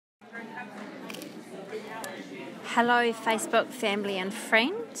Hello Facebook family and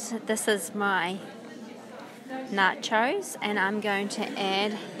friends, this is my nachos and I'm going to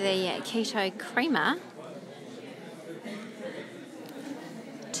add the keto creamer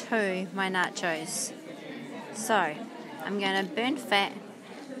to my nachos. So I'm going to burn fat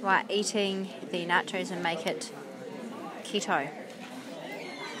while eating the nachos and make it keto.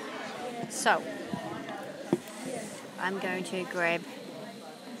 So I'm going to grab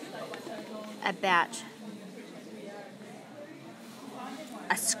about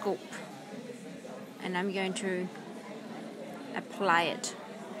a scoop and I'm going to apply it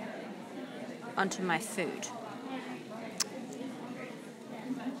onto my food.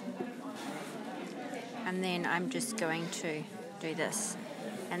 And then I'm just going to do this.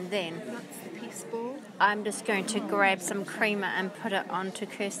 And then I'm just going to grab some creamer and put it onto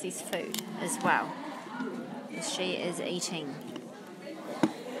Kirsty's food as well. She is eating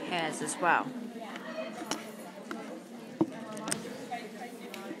hers as well.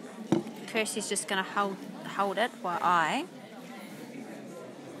 Kirsty's just going to hold it while I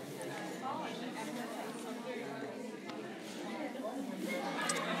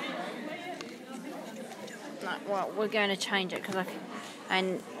well, we're going to change it because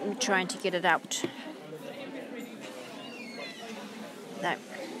I'm trying to get it out. No.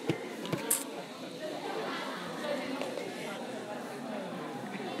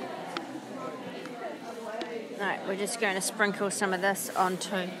 No, we're just going to sprinkle some of this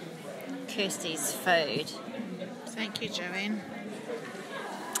onto Kirsty's food. Thank you, Joanne.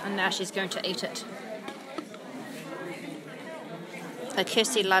 And now she's going to eat it. So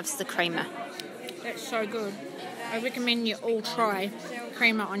Kirsty loves the creamer. That's so good. I recommend you all try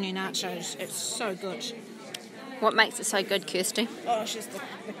creamer on your nachos. It's so good. What makes it so good, Kirsty? Oh, it's just the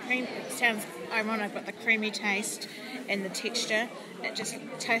cream. It sounds ironic, but the creamy taste and the texture, it just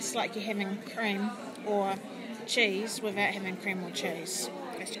tastes like you're having cream or cheese without having cream or cheese.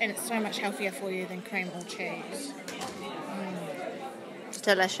 And it's so much healthier for you than cream or cheese. It's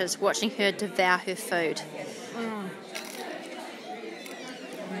delicious watching her devour her food.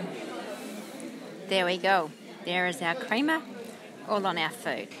 There we go. There is our creamer all on our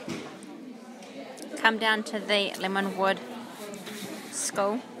food. Come down to the Lemonwood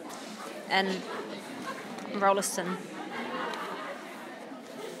School in Rolleston.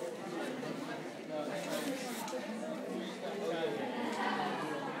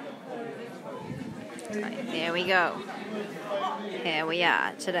 Right, there we go. Here we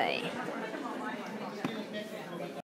are today.